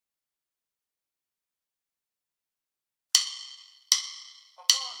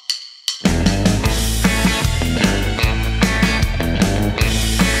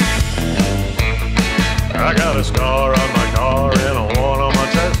a scar on my car and a one on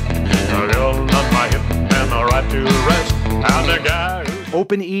my chest. A gun on my hip and the right to rest. I'm the guy who's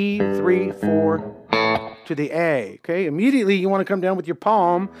Open E, 3, 4 to the A. Okay, immediately you want to come down with your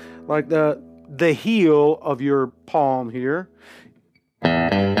palm, like the heel of your palm here.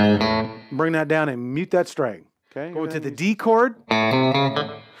 Bring that down and mute that string. Okay, go to the D chord.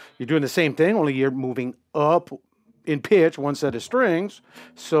 You're doing the same thing, only you're moving up in pitch, one set of strings.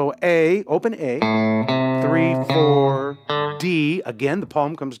 So A, open A, 3, 4, D. Again, the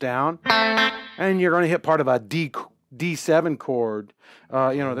palm comes down, and you're going to hit part of a D7 chord.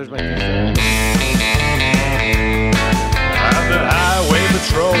 There's my D7. I'm the highway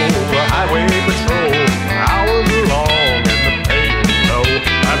patrol, hours are long and the pay is low,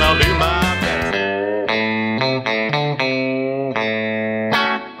 and I'll do my best.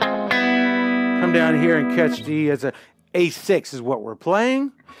 Come down here and catch D as a A6 is what we're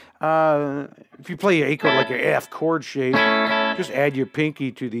playing. If you play your A chord like your F chord shape, just add your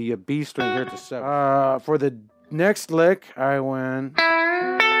pinky to the B string here at the 7. For the next lick, I went.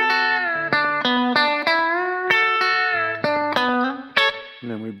 And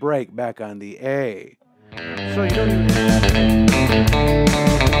then we break back on the A. So you don't even...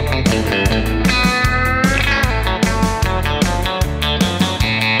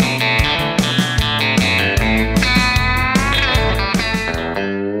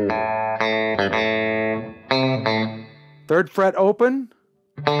 Third fret open.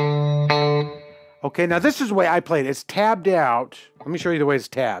 Okay, now this is the way I played it. It's tabbed out. Let me show you the way it's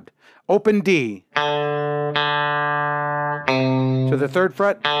tabbed. Open D. To the third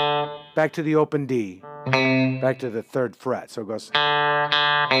fret, back to the open D, back to the third fret. So it goes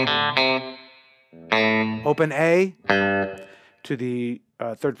open A to the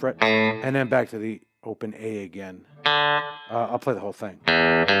third fret, and then back to the open A again. I'll play the whole thing.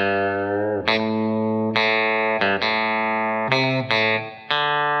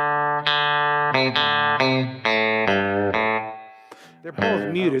 They're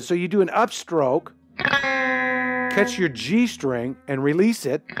both muted, so you do an upstroke. Catch your G string and release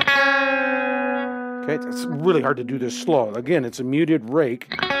it. Okay, it's really hard to do this slow. Again, it's a muted rake.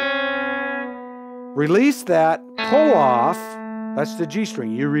 Release that, pull off. That's the G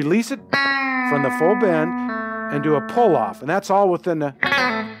string. You release it from the full bend and do a pull off. And that's all within the,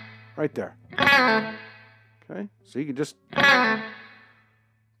 right there. Okay, so you can just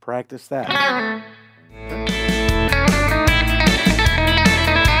practice that.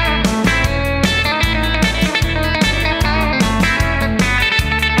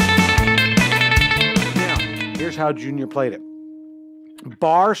 Here's how Junior played it.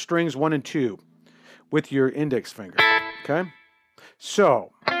 Bar strings 1 and 2 with your index finger. Okay?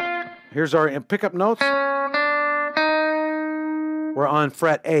 So, here's our pickup notes. We're on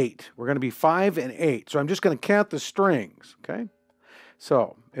fret 8. We're going to be 5 and 8. So I'm just going to count the strings. Okay?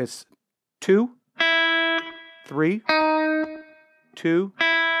 So, it's 2, 3, 2,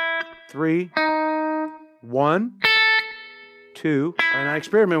 3, 1, 2, and I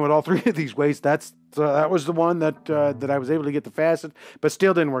experimented with all 3 of these ways. That was the one that I was able to get the fastest, but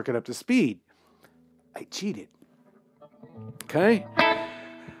still didn't work it up to speed. I cheated. Okay?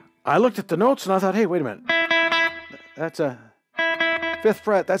 I looked at the notes and I thought, hey, wait a minute. That's a 5th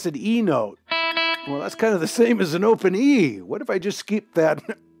fret. That's an E note. Well, that's kind of the same as an open E. What if I just skipped that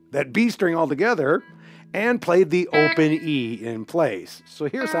B string altogether and played the open E in place? So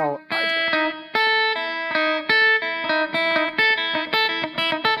here's how I play.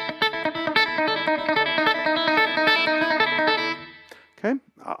 Okay,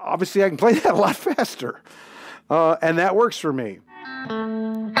 obviously I can play that a lot faster, and that works for me.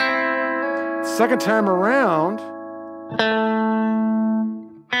 Second time around,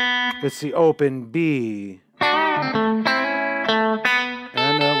 it's the open B and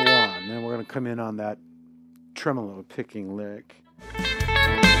a 1. Then we're going to come in on that tremolo picking lick.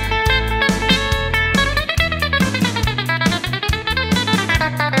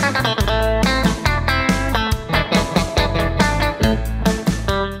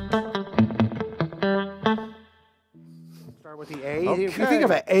 With the A. Okay. If you think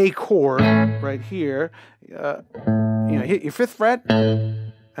of an A chord right here, hit your 5th fret,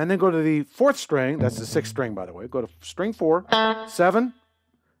 and then go to the 4th string. That's the 6th string, by the way. Go to string 4, 7,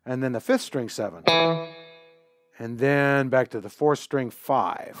 and then the 5th string 7, and then back to the 4th string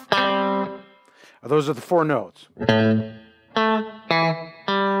 5. Those are the 4 notes.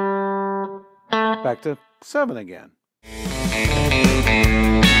 Back to 7 again.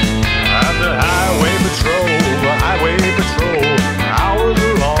 I'm the highway patrol, hours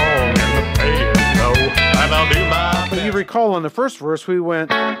are long and the pay is low, and I'll do my best. But you recall on the first verse we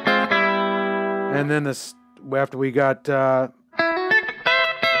went, and then this after we got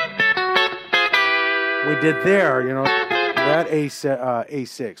we did there, you know, that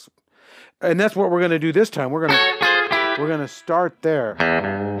A6, and that's what we're going to do this time. We're going to start there.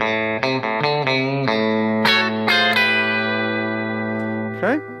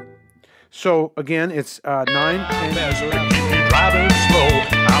 Okay. So again, it's 9, 10. Keep me driving slow.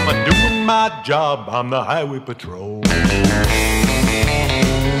 I'm a doing my job. I'm the highway patrol.